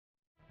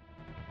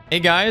Hey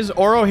guys,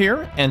 Oro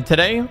here, and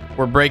today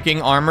we're breaking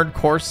Armored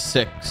Core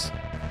 6.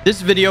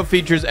 This video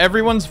features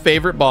everyone's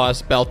favorite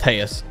boss,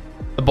 Balteus,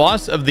 the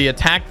boss of the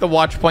Attack the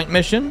Watchpoint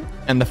mission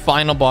and the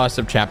final boss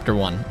of Chapter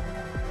 1.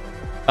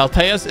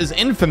 Balteus is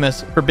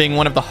infamous for being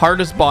one of the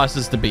hardest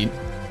bosses to beat,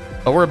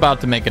 but we're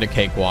about to make it a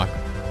cakewalk.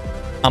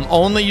 I'm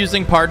only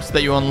using parts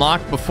that you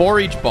unlock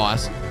before each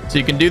boss, so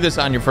you can do this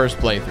on your first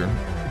playthrough.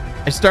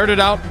 I started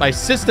out by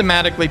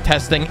systematically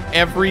testing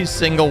every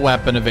single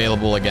weapon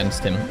available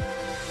against him.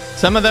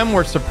 Some of them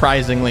were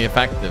surprisingly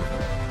effective.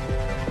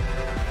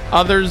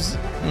 Others,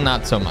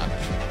 not so much.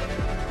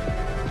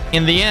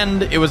 In the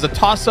end, it was a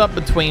toss-up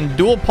between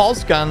dual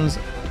pulse guns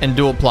and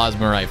dual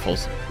plasma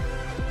rifles.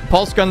 The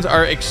pulse guns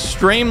are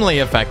extremely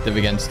effective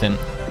against him.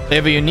 They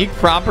have a unique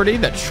property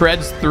that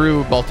shreds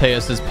through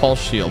Balteus's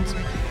pulse shields.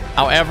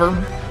 However,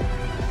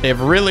 they have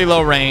really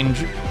low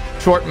range,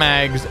 short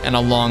mags, and a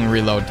long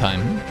reload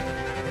time.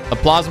 The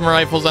plasma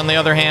rifles, on the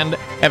other hand,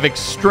 have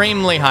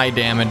extremely high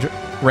damage,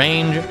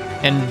 range,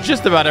 and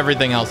just about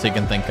everything else you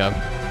can think of.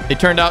 They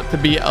turned out to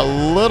be a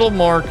little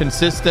more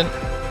consistent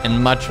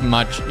and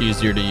much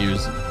easier to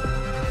use.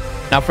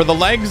 Now for the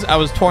legs, I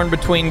was torn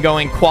between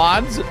going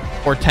quads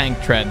or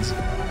tank treads.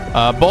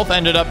 Both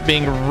ended up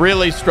being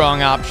really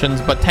strong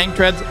options, but tank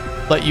treads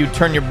let you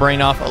turn your brain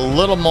off a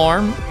little more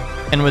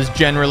and was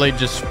generally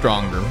just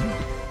stronger.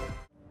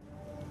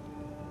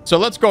 So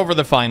let's go over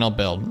the final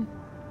build.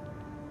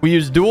 We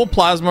use dual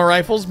plasma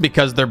rifles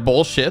because they're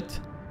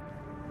bullshit.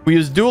 We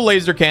use dual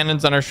laser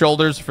cannons on our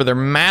shoulders for their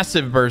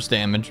massive burst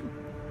damage.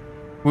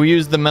 We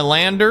use the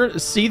Melander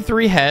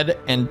C3 head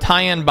and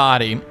tie-in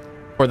body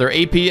for their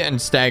AP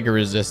and stagger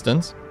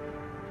resistance.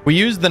 We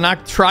use the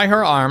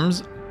Noctrihar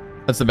arms,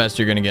 that's the best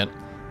you're gonna get,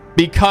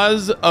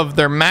 because of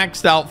their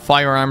maxed out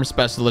firearm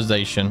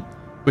specialization,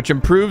 which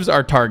improves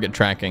our target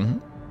tracking.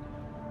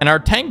 And our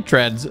tank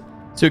treads,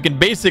 so you can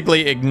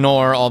basically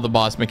ignore all the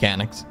boss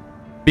mechanics.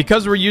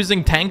 Because we're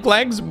using tank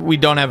legs, we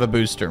don't have a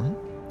booster.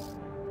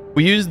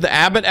 We use the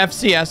Abbott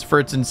FCS for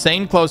its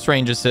insane close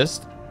range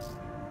assist,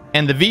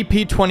 and the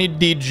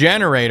VP20D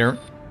generator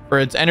for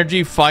its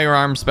energy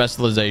firearm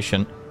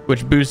specialization,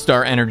 which boosts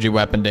our energy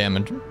weapon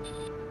damage.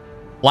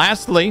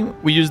 Lastly,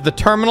 we use the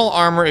terminal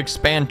armor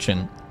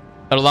expansion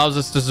that allows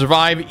us to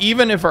survive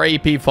even if our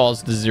AP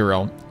falls to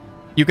 0.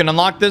 You can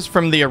unlock this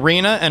from the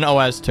arena and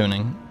OS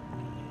tuning.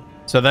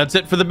 So that's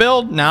it for the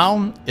build.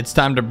 Now it's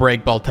time to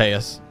break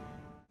Balteus.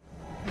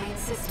 Main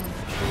system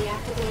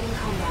reactivating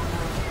combat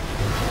mode.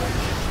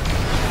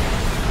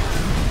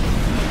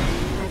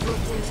 I've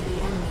looked into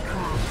the enemy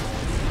craft.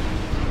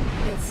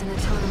 It's an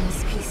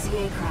autonomous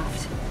PCA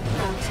craft.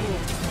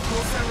 Balteus,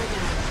 pulse armor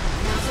down.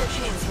 Now's our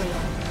chance,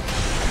 Rita.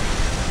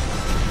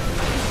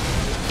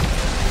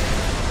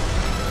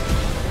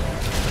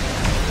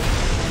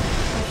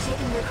 I've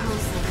taken your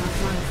console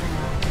offline for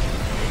now.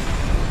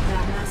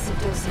 That massive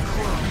dose of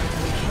quad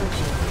really killed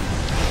you.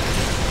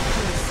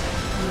 First,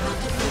 you have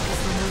to focus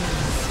on the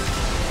enemies.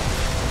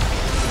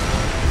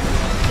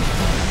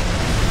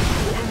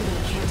 The enemy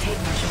can't take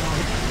much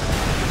more.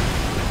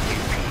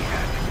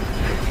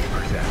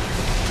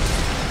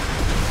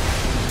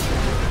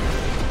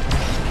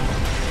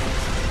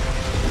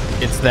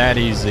 It's that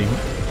easy.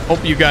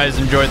 Hope you guys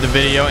enjoyed the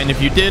video, and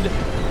if you did,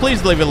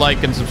 please leave a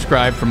like and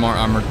subscribe for more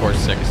Armored Core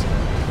 6.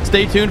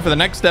 Stay tuned for the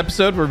next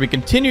episode where we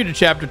continue to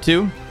Chapter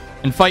 2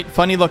 and fight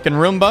funny-looking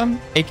Roomba,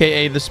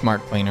 aka the Smart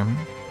Cleaner.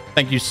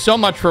 Thank you so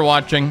much for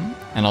watching,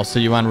 and I'll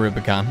see you on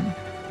Rubicon.